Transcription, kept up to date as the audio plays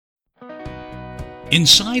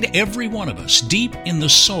Inside every one of us, deep in the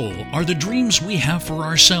soul, are the dreams we have for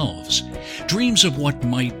ourselves. Dreams of what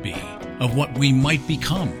might be, of what we might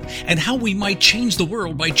become, and how we might change the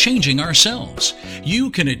world by changing ourselves. You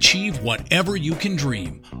can achieve whatever you can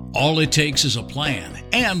dream. All it takes is a plan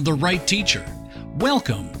and the right teacher.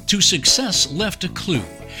 Welcome to Success Left a Clue,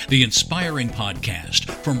 the inspiring podcast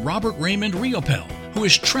from Robert Raymond Riopel, who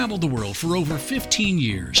has traveled the world for over 15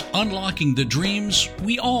 years, unlocking the dreams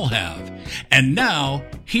we all have. And now,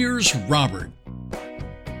 here's Robert.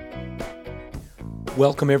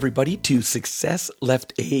 Welcome, everybody, to Success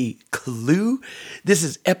Left a Clue. This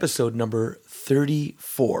is episode number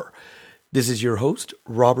 34. This is your host,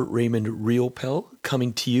 Robert Raymond Riopel,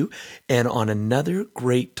 coming to you and on another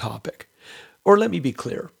great topic. Or let me be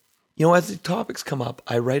clear. As the topics come up,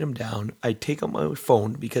 I write them down. I take out my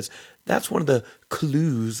phone because that's one of the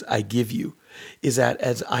clues I give you, is that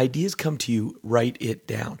as ideas come to you, write it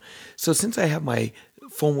down. So since I have my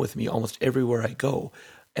phone with me almost everywhere I go,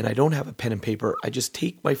 and I don't have a pen and paper, I just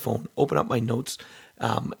take my phone, open up my notes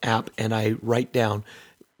app, and I write down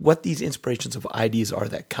what these inspirations of ideas are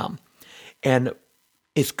that come. And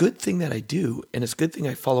it's a good thing that I do, and it's a good thing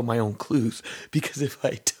I follow my own clues, because if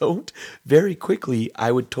I don't, very quickly,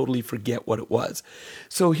 I would totally forget what it was.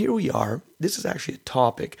 So here we are. This is actually a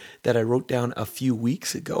topic that I wrote down a few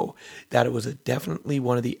weeks ago, that it was definitely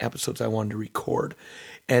one of the episodes I wanted to record.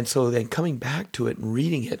 And so then coming back to it and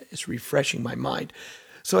reading it is refreshing my mind.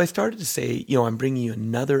 So I started to say, I'm bringing you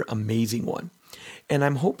another amazing one. And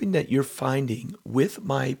I'm hoping that you're finding, with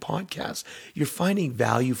my podcast, you're finding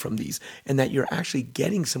value from these, and that you're actually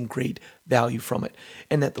getting some great value from it,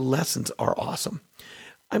 and that the lessons are awesome.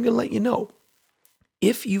 I'm going to let you know.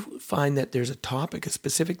 If you find that there's a topic, a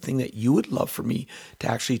specific thing that you would love for me to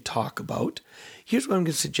actually talk about, here's what I'm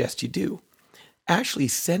going to suggest you do. Actually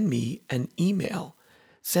send me an email.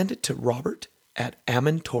 Send it to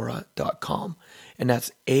robert@amentora.com, and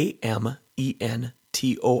that's AMENTORA.com.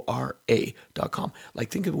 Like,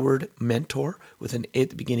 think of the word mentor with an A at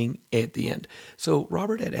the beginning, A at the end. So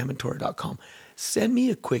robert@amentora.com. Send me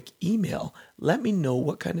a quick email. Let me know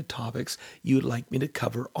what kind of topics you'd like me to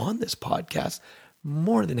cover on this podcast.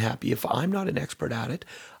 More than happy. If I'm not an expert at it,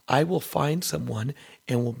 I will find someone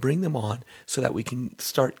and we'll bring them on so that we can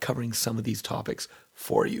start covering some of these topics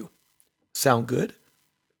for you. Sound good?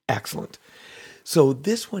 Excellent. So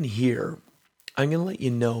this one here, I'm going to let you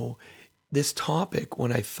know this topic,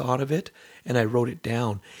 when I thought of it and I wrote it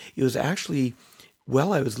down, it was actually,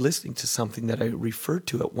 I was listening to something that I referred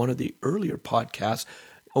to at one of the earlier podcasts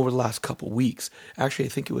over the last couple of weeks. Actually, I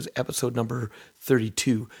think it was episode number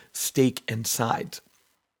 32, Steak and Sides.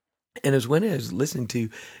 And it was when I was listening to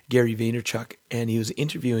Gary Vaynerchuk and he was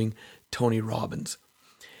interviewing Tony Robbins.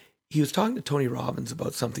 He was talking to Tony Robbins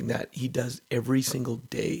about something that he does every single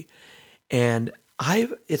day. And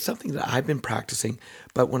it's something that I've been practicing,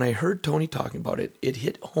 but when I heard Tony talking about it, it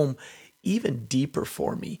hit home even deeper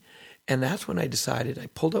for me. And that's when I decided, I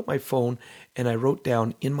pulled up my phone and I wrote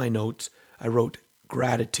down in my notes, I wrote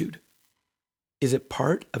gratitude. Is it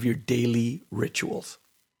part of your daily rituals?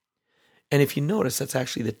 And if you notice, that's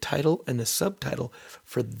actually the title and the subtitle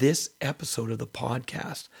for this episode of the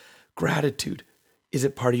podcast. Gratitude. Is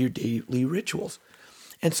it part of your daily rituals?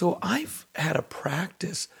 And so I've had a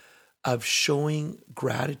practice of showing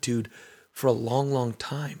gratitude for a long, long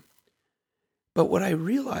time. But what I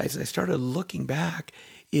realized, I started looking back,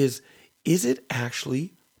 is it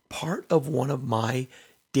actually part of one of my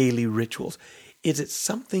daily rituals? Is it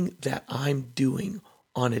something that I'm doing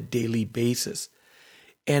on a daily basis?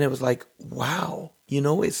 And it was like, wow,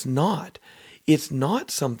 it's not. It's not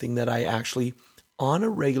something that I actually, on a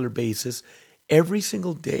regular basis, every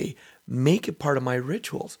single day, make it part of my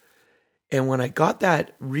rituals. And when I got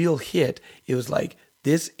that real hit, it was like,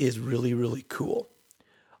 this is really, really cool.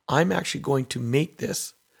 I'm actually going to make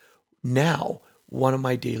this now one of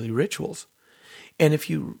my daily rituals. And if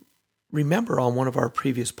you remember on one of our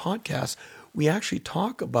previous podcasts, we actually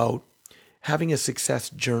talk about having a success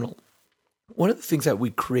journal. One of the things that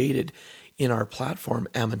we created in our platform,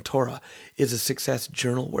 Amentora, is a success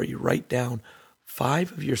journal where you write down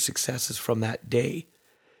 5 of your successes from that day.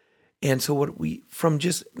 And so from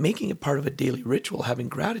just making it part of a daily ritual, having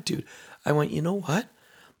gratitude, I went, you know what?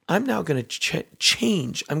 I'm now going to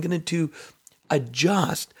change. I'm going to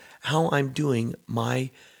adjust how I'm doing my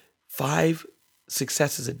 5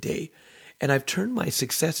 successes a day. And I've turned my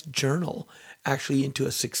success journal actually into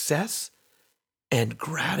a success and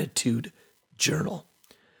gratitude journal.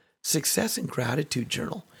 Success and gratitude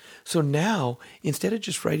journal. So now, instead of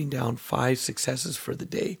just writing down 5 successes for the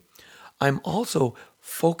day, I'm also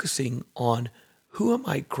focusing on who am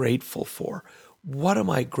I grateful for? What am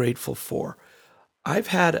I grateful for? I've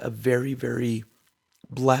had a very, very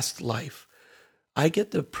blessed life. I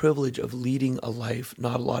get the privilege of leading a life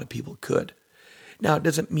not a lot of people could. Now, it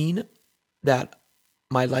doesn't mean that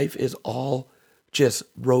my life is all just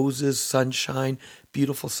roses, sunshine,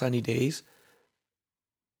 beautiful sunny days.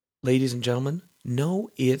 Ladies and gentlemen, no,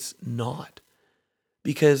 it's not.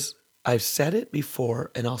 Because I've said it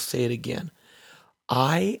before and I'll say it again.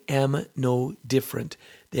 I am no different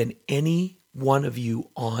than any one of you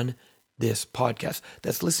on this podcast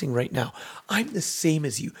that's listening right now. I'm the same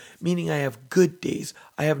as you, meaning I have good days,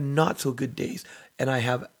 I have not so good days, and I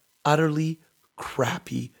have utterly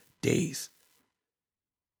crappy days.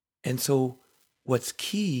 And so what's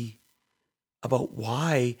key about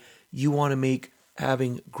why you want to make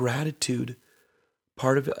having gratitude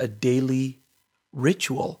part of a daily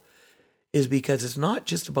ritual is because it's not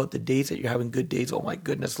just about the days that you're having good days. Oh my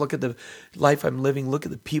goodness, look at the life I'm living. Look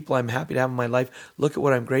at the people I'm happy to have in my life. Look at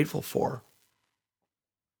what I'm grateful for.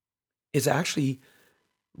 It's actually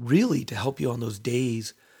really to help you on those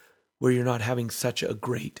days where you're not having such a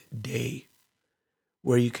great day,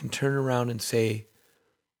 where you can turn around and say,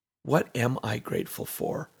 what am I grateful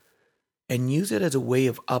for? And use it as a way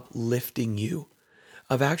of uplifting you,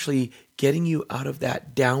 of actually getting you out of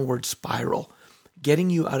that downward spiral, getting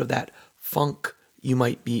you out of that funk you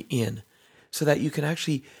might be in, so that you can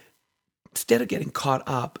actually, instead of getting caught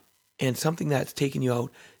up in something that's taking you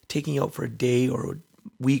out for a day or a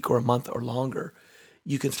week or a month or longer,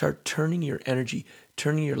 you can start turning your energy,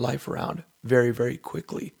 turning your life around very, very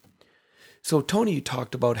quickly. So Tony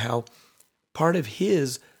talked about how part of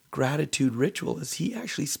his gratitude ritual is he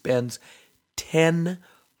actually spends 10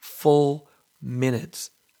 full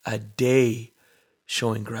minutes a day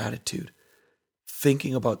showing gratitude,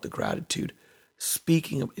 thinking about the gratitude,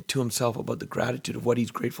 speaking to himself about the gratitude of what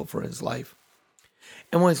he's grateful for in his life.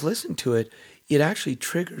 And when I was listening to it, it actually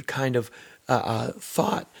triggered kind of a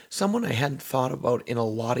thought, someone I hadn't thought about in a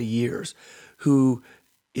lot of years, who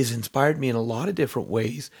has inspired me in a lot of different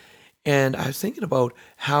ways. And I was thinking about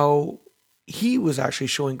how he was actually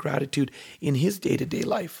showing gratitude in his day-to-day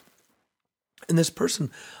life. And this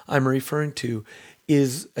person I'm referring to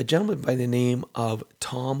is a gentleman by the name of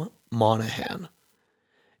Tom Monahan.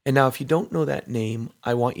 And now, if you don't know that name,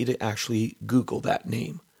 I want you to actually Google that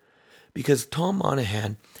name. Because Tom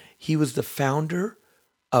Monahan, he was the founder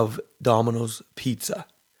of Domino's Pizza.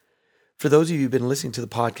 For those of you who've been listening to the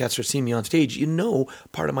podcast or seen me on stage, you know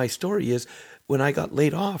part of my story is when I got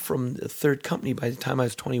laid off from the third company by the time I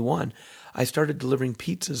was 21, I started delivering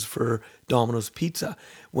pizzas for Domino's Pizza.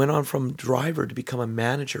 Went on from driver to become a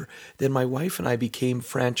manager. Then my wife and I became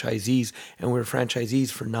franchisees, and we were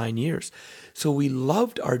franchisees for 9 years. So we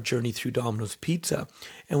loved our journey through Domino's Pizza,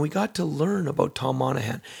 and we got to learn about Tom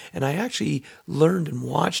Monahan. And I actually learned and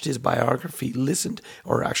watched his biography, listened,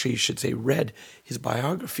 or actually you should say read his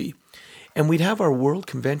biography. And we'd have our world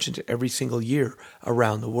conventions every single year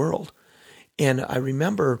around the world. And I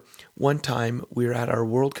remember one time we were at our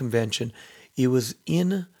world convention. It was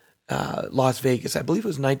in Las Vegas. I believe it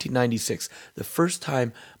was 1996, the first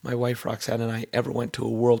time my wife Roxanne and I ever went to a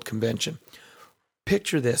world convention.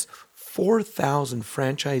 Picture this, 4,000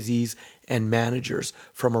 franchisees and managers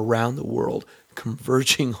from around the world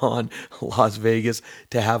converging on Las Vegas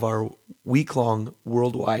to have our week-long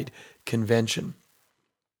worldwide convention.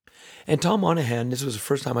 And Tom Monahan, this was the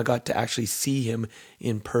first time I got to actually see him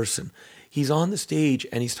in person. He's on the stage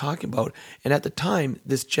and he's talking about, and at the time,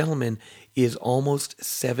 this gentleman is almost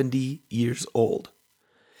 70 years old.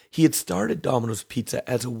 He had started Domino's Pizza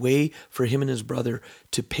as a way for him and his brother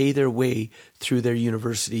to pay their way through their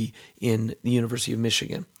university in the University of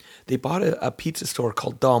Michigan. They bought a pizza store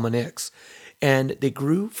called Dominic's, and they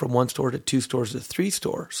grew from 1 store to 2 stores to 3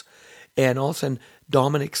 stores. And all of a sudden,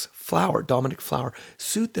 Dominic Flour,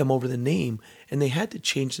 sued them over the name, and they had to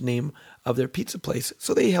change the name of their pizza place.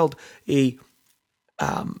 So they held a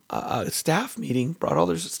staff meeting, brought all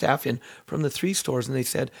their staff in from the 3 stores, and they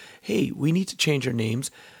said, hey, we need to change our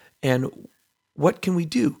names, and what can we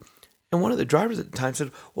do? And one of the drivers at the time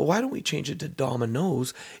said, well, why don't we change it to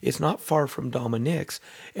Domino's? It's not far from Dominic's,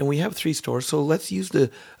 and we have 3 stores, so let's use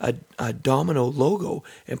the Domino logo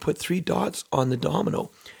and put 3 dots on the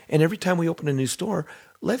Domino. And every time we open a new store,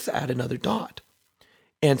 let's add another dot.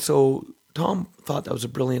 And so Tom thought that was a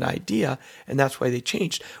brilliant idea, and that's why they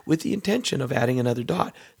changed, with the intention of adding another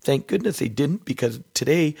dot. Thank goodness they didn't, because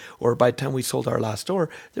today, or by the time we sold our last store,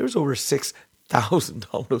 there was over 6,000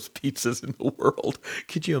 Domino's pizzas in the world.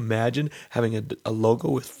 Could you imagine having a logo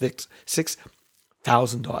with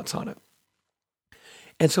 6,000 dots on it?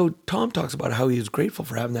 And so Tom talks about how he was grateful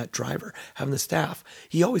for having that driver, having the staff.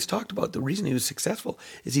 He always talked about the reason he was successful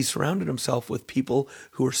is he surrounded himself with people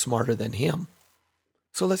who were smarter than him.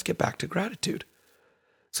 So let's get back to gratitude.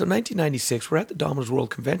 So 1996, we're at the Domino's World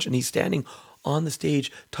Convention. He's standing on the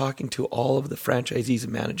stage talking to all of the franchisees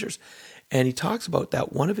and managers. And he talks about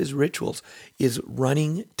that one of his rituals is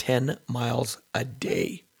running 10 miles a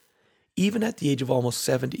day, even at the age of almost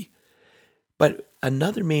 70. But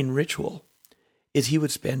another main ritual is he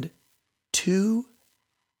would spend 2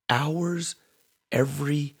 hours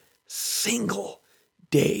every single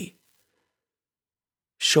day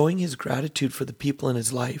showing his gratitude for the people in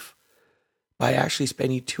his life by actually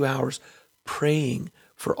spending 2 hours praying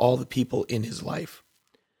for all the people in his life.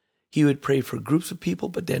 He would pray for groups of people,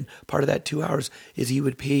 but then part of that 2 hours is he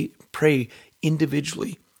would pray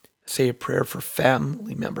individually, say a prayer for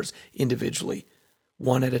family members individually,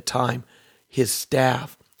 one at a time, his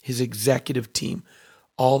staff, his executive team,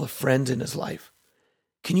 all the friends in his life.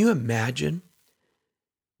 Can you imagine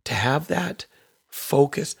to have that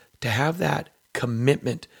focus, to have that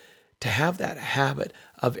commitment, to have that habit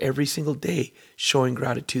of every single day showing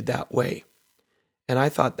gratitude that way? And I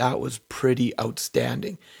thought that was pretty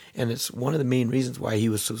outstanding. And it's one of the main reasons why he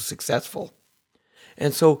was so successful.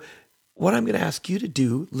 And so what I'm going to ask you to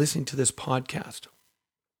do, listening to this podcast,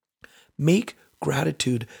 make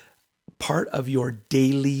gratitude part of your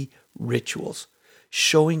daily rituals,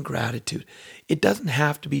 showing gratitude. It doesn't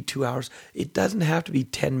have to be 2 hours. It doesn't have to be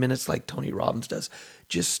 10 minutes like Tony Robbins does.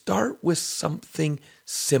 Just start with something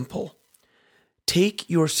simple. Take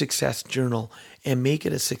your success journal and make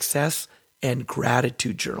it a success and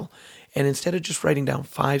gratitude journal. And instead of just writing down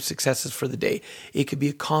 5 successes for the day, it could be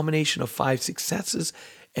a combination of 5 successes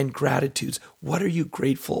and gratitudes. What are you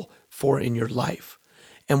grateful for in your life?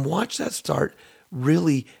 And watch that start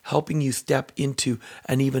really helping you step into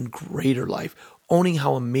an even greater life, owning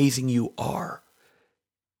how amazing you are,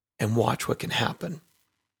 and watch what can happen.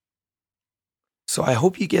 So I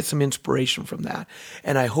hope you get some inspiration from that.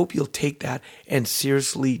 And I hope you'll take that and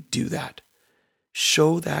seriously do that.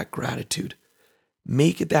 Show that gratitude.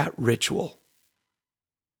 Make it that ritual.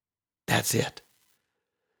 That's it.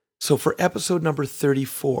 So for episode number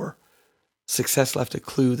 34, Success Left a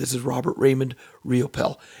Clue, this is Robert Raymond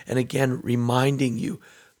Riopel. And again, reminding you,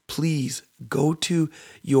 please go to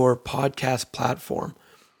your podcast platform.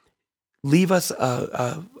 Leave us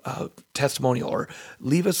a testimonial or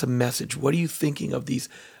leave us a message. What are you thinking of these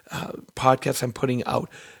podcasts I'm putting out?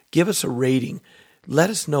 Give us a rating.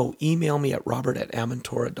 Let us know. Email me at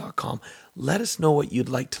robert@amantora.com. Let us know what you'd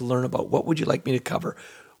like to learn about. What would you like me to cover?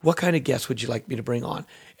 What kind of guests would you like me to bring on?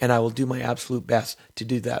 And I will do my absolute best to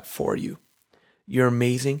do that for you. You're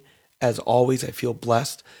amazing. As always, I feel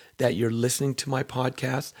blessed that you're listening to my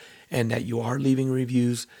podcast and that you are leaving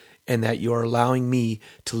reviews and that you are allowing me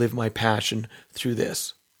to live my passion through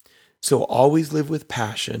this. So always live with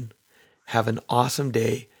passion. Have an awesome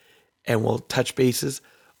day, and we'll touch bases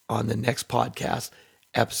on the next podcast,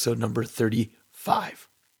 episode number 35.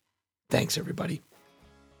 Thanks, everybody.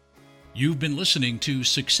 You've been listening to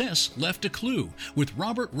Success Left a Clue with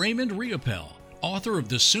Robert Raymond Riopel, author of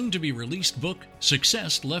the soon-to-be-released book,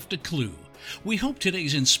 Success Left a Clue. We hope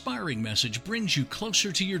today's inspiring message brings you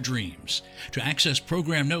closer to your dreams. To access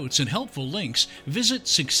program notes and helpful links, visit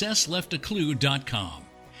successleftaclue.com.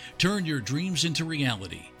 Turn your dreams into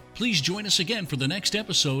reality. Please join us again for the next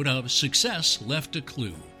episode of Success Left a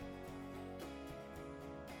Clue.